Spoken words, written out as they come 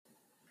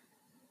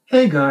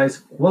Hey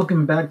guys,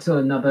 welcome back to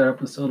another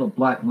episode of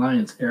Black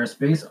Lions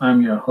Airspace.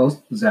 I'm your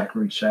host,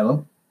 Zachary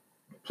Shiloh.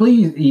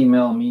 Please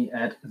email me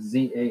at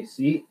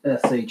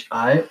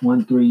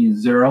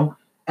zacshi130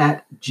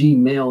 at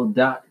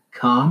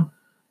gmail.com.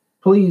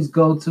 Please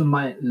go to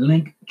my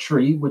link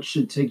tree, which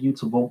should take you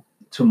to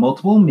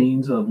multiple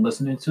means of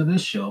listening to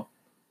this show.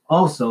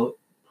 Also,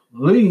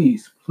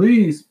 please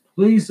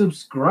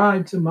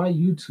subscribe to my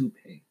YouTube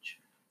page,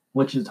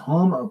 which is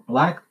home of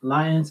Black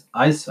Lions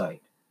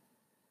Eyesight,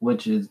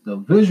 which is the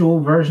visual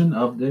version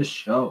of this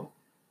show.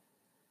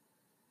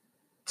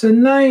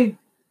 Tonight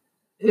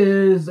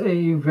is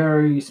a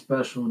very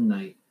special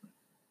night.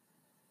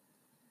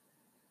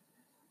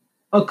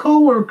 A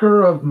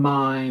coworker of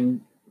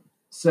mine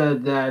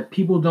said that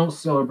people don't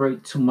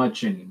celebrate too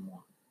much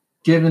anymore,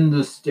 given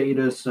the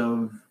status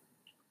of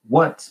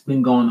what's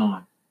been going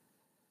on.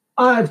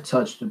 I've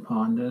touched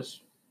upon this.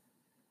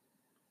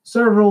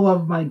 Several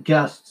of my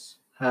guests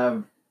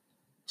have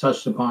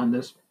touched upon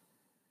this.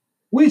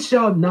 We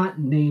shall not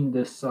name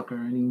this sucker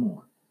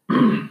anymore.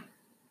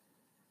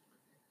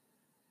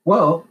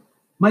 Well,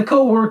 my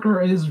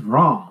coworker is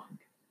wrong.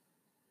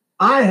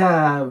 I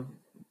have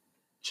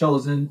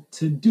chosen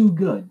to do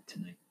good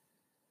tonight.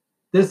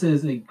 This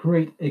is a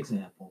great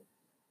example.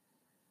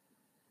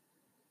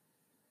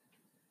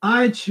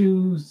 I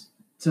choose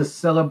to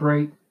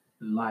celebrate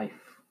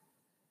life.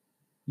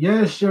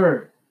 Yeah,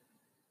 sure.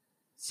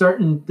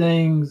 Certain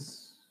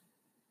things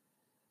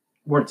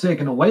were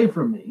taken away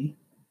from me,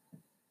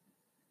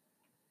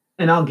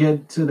 and I'll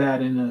get to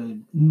that in a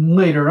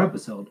later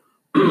episode.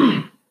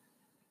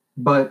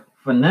 But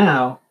for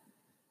now,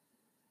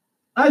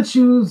 I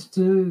choose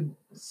to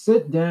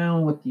sit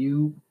down with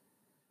you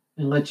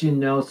and let you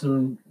know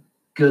some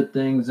good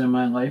things in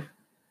my life.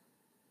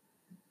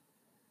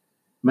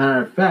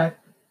 Matter of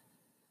fact,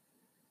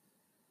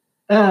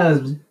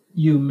 as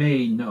you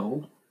may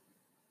know,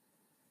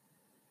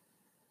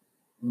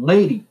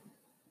 lady,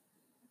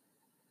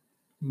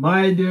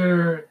 my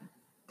dear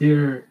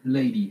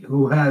lady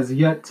who has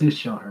yet to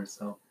show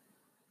herself,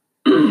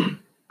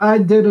 I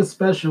did a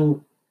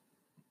special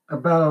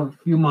about a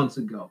few months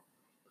ago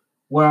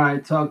where I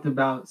talked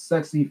about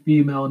sexy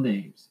female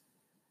names.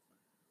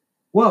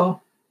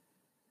 Well,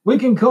 we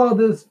can call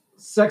this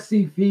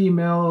Sexy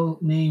Female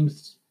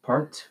Names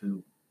Part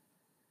 2.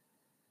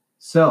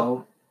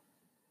 So,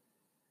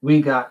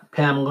 we got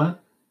Pamela,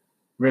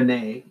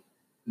 Renee,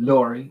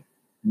 Lori,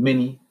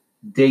 Minnie,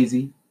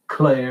 Daisy,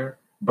 Claire,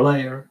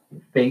 Blair,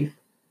 Faith,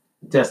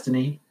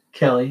 Destiny,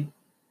 Kelly,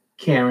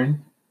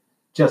 Karen,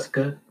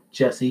 Jessica,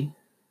 Jessie,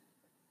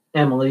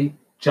 Emily,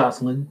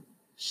 Jocelyn,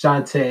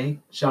 Shantae,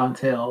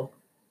 Chantel,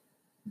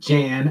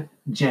 Jan,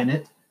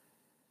 Janet,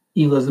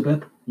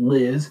 Elizabeth,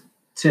 Liz,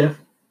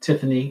 Tiff,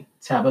 Tiffany,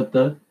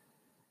 Tabitha,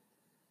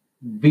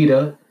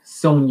 Vita,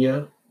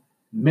 Sonia,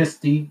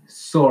 Misty,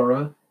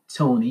 Sora,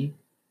 Tony,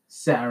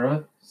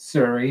 Sarah,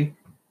 Suri,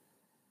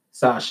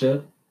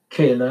 Sasha,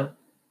 Kayla,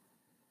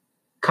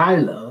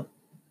 Kyla,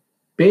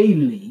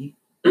 Bailey,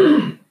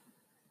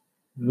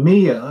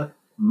 Mia,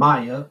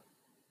 Maya,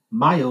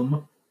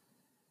 Mayum,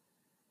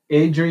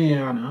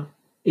 Adrian,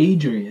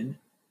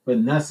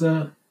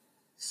 Vanessa,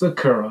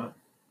 Sakura,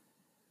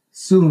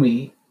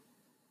 Sumi,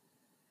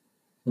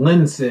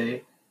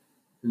 Lindsay,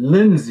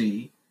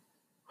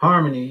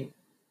 Harmony,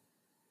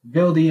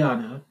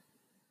 Vildiana,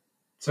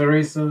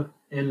 Teresa,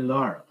 and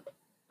Laura.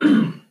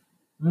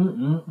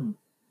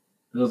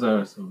 Those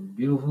are some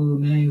beautiful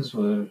names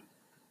for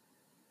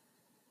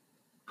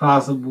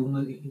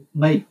possible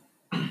late.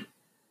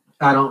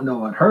 I don't know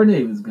what her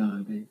name is going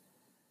to be,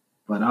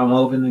 but I'm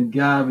hoping to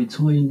God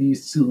between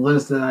these two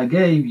lists that I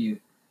gave you,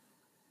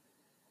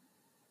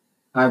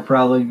 I'd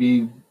probably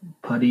be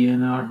putty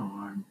in our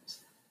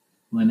arms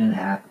when it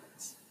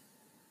happens.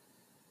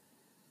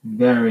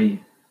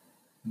 Very,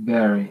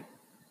 very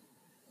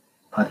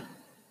putty.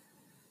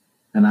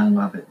 And I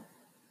love it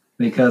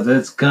because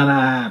it's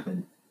gonna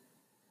happen.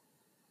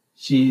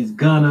 She's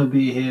gonna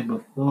be here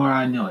before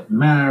I know it.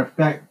 Matter of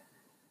fact,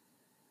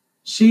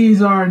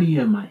 she's already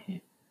in my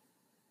hand.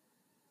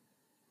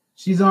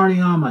 She's already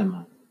on my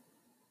mind.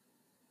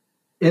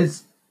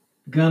 It's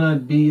gonna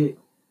be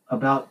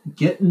about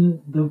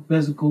getting the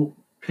physical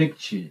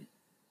picture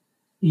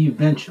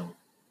eventually.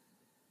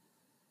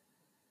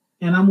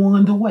 And I'm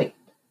willing to wait.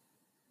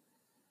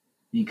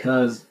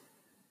 Because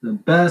the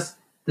best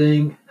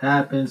thing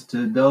happens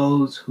to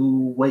those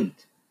who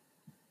wait.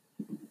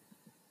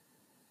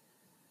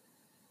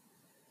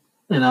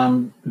 And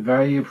I'm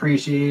very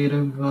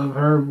appreciative of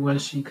her when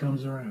she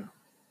comes around.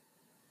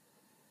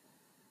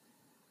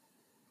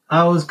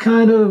 I was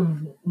kind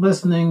of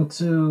listening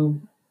to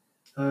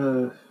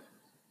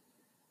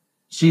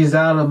She's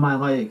Out of My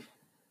Life,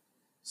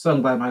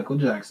 sung by Michael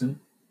Jackson,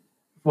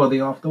 for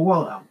the Off the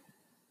Wall album.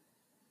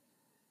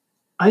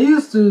 I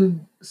used to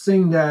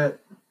sing that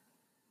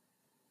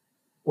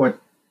or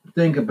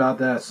think about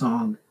that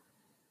song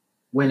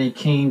when it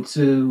came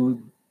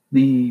to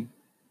the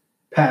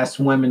past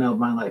women of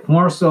my life.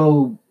 More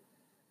so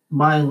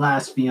my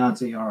last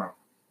fiance, Ara.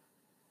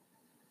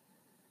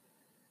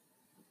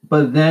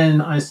 But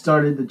then I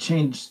started to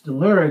change the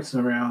lyrics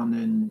around,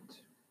 and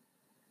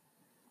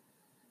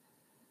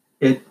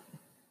it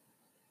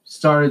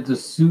started to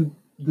suit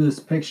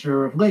this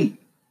picture of Lady.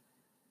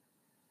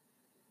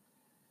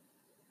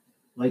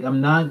 Like,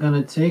 I'm not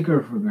going to take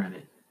her for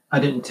granted. I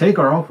didn't take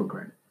her all for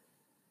granted.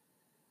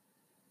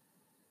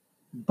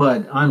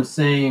 But I'm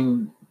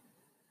saying,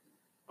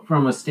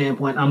 from a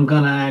standpoint, I'm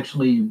going to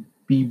actually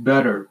be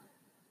better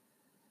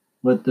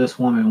with this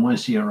woman when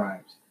she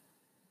arrives.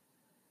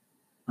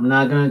 I'm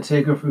not going to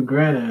take her for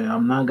granted.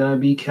 I'm not going to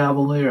be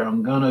cavalier.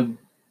 I'm going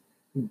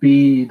to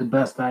be the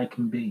best I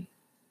can be.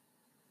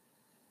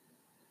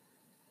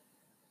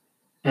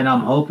 And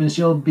I'm hoping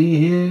she'll be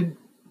here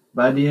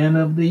by the end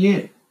of the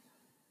year.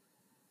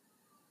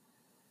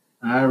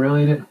 I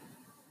really do.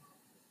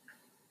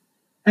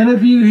 And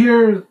if you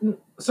hear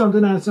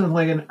something that sounds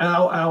like an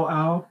ow, ow,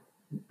 ow,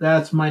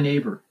 that's my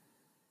neighbor.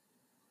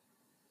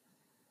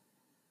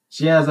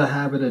 She has a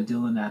habit of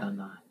doing that a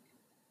lot.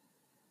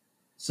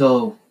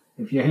 So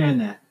if you're hearing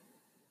that,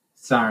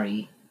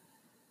 sorry.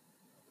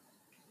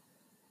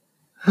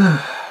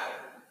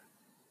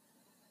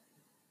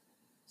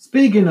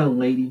 Speaking of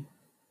Lady,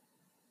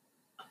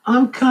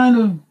 I'm kind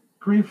of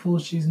grateful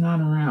she's not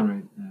around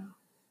right now.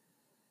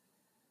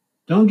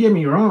 Don't get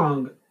me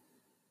wrong,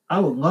 I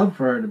would love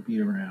for her to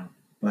be around,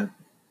 but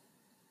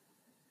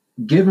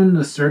given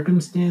the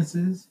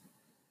circumstances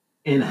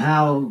and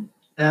how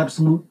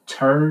absolute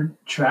turd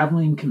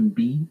traveling can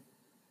be,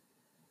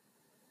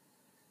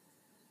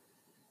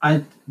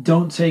 I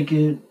don't take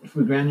it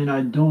for granted.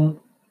 I don't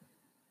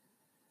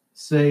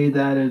say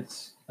that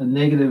it's a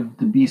negative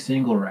to be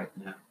single right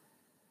now.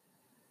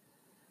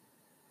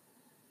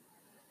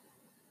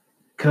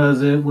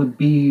 Because it would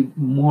be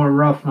more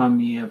rough on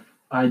me if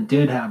I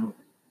did have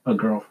a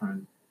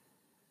girlfriend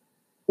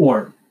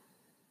or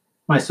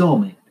my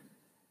soulmate.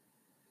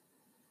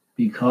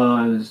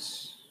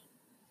 Because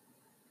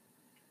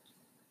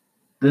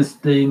this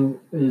thing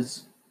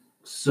is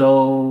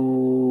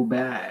so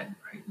bad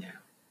right now.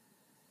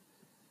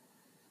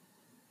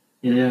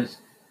 It is.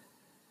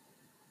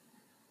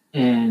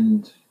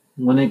 And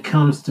when it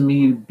comes to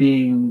me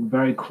being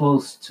very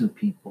close to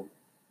people,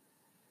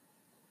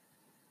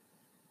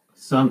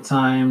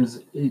 sometimes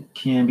it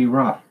can be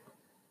rough.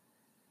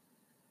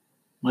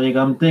 Like,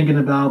 I'm thinking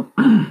about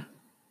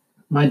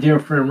my dear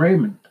friend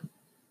Raymond.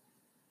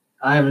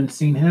 I haven't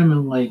seen him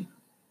in like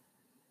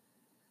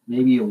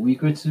maybe a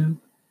week or two.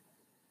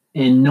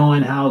 And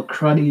knowing how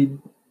cruddy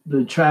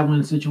the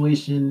traveling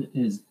situation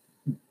is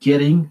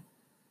getting,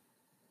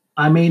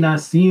 I may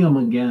not see him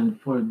again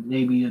for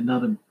maybe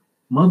another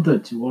month or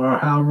two, or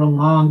however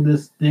long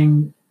this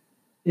thing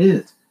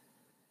is.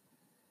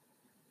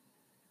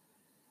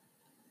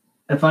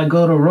 If I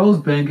go to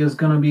Rosebank, it's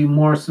going to be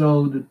more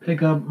so to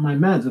pick up my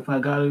meds if I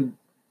got to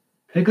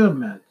pick up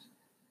meds.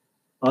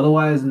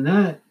 Otherwise than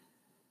that,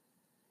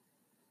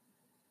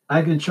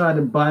 I can try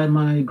to buy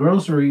my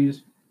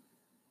groceries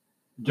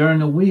during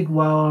the week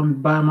while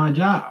I'm by my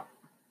job.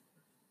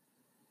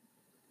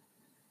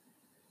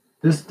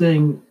 This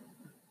thing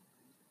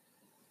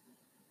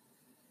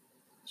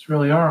is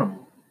really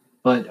horrible,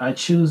 but I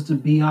choose to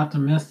be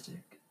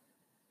optimistic.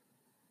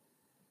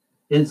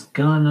 It's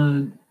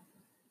gonna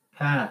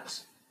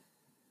pass.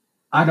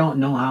 I don't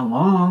know how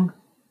long,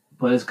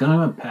 but it's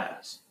gonna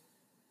pass.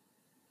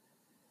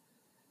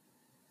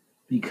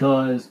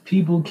 Because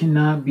people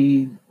cannot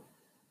be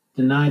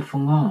denied for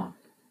long.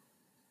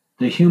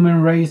 The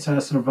human race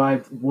has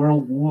survived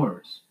world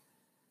wars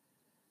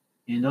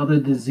and other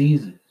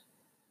diseases.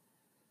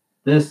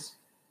 This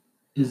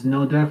is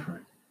no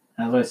different.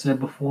 As I said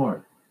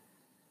before,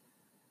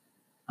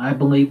 I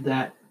believe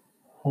that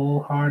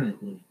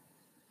wholeheartedly.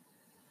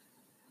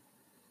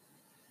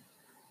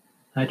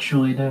 I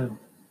truly do.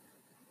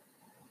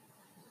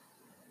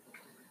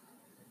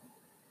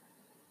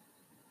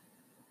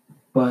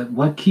 But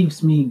what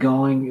keeps me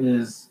going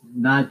is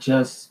not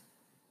just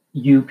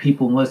you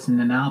people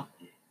listening out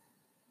there.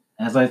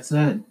 As I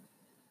said,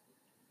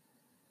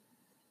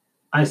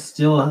 I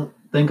still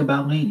think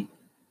about Lady,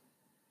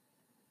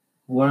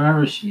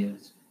 wherever she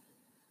is.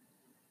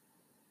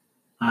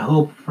 I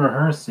hope for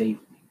her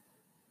safety,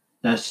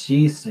 that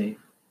she's safe,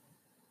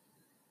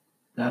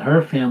 that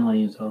her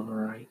family is all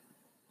right.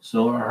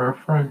 So are her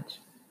friends.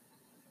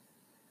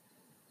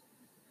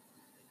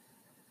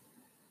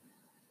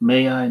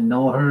 May I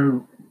know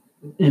her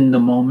in the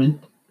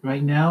moment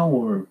right now,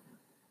 or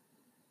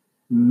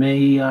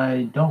may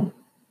I don't?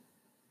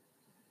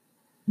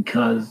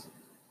 Because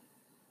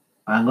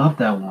I love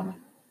that woman.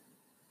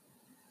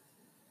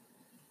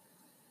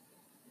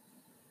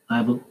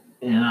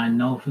 And I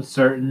know for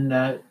certain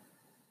that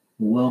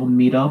we'll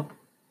meet up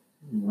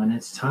when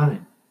it's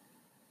time.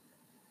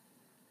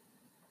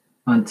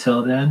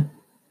 Until then,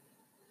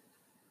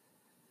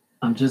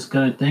 I'm just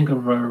going to think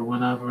of her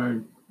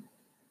whenever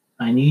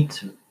I need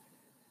to.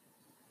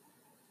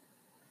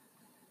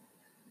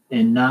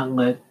 And not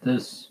let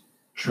this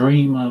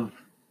dream of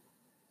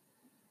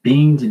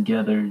being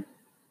together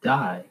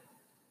die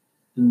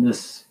in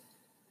this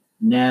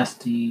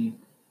nasty,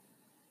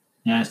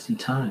 nasty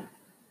time.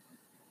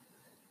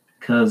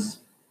 Because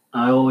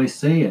I always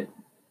say it,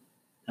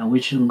 that we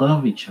should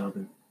love each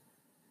other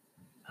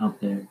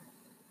out there.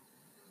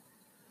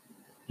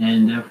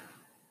 And if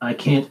I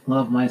can't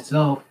love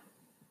myself,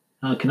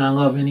 how can I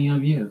love any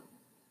of you?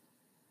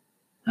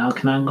 How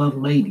can I love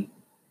Lady?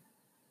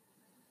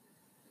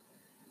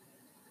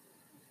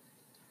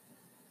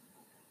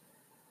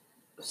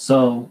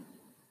 So,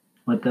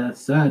 with that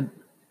said,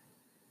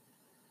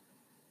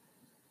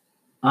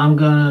 I'm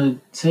gonna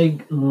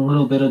take a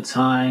little bit of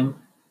time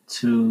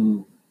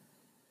to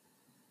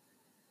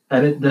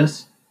edit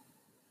this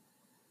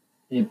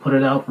and put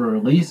it out for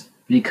release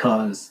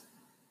because,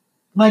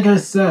 like I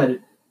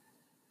said,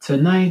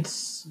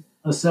 tonight's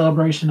a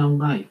celebration of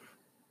life.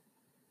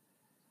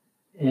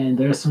 And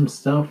there's some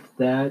stuff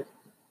that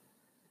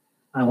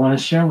I want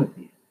to share with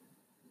you.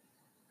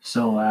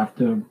 So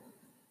after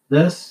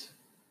this,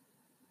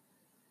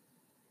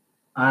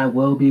 I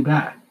will be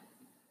back.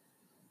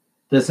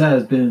 This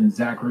has been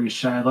Zachary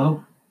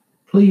Shiloh.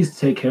 Please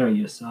take care of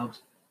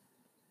yourselves.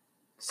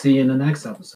 See you in the next episode.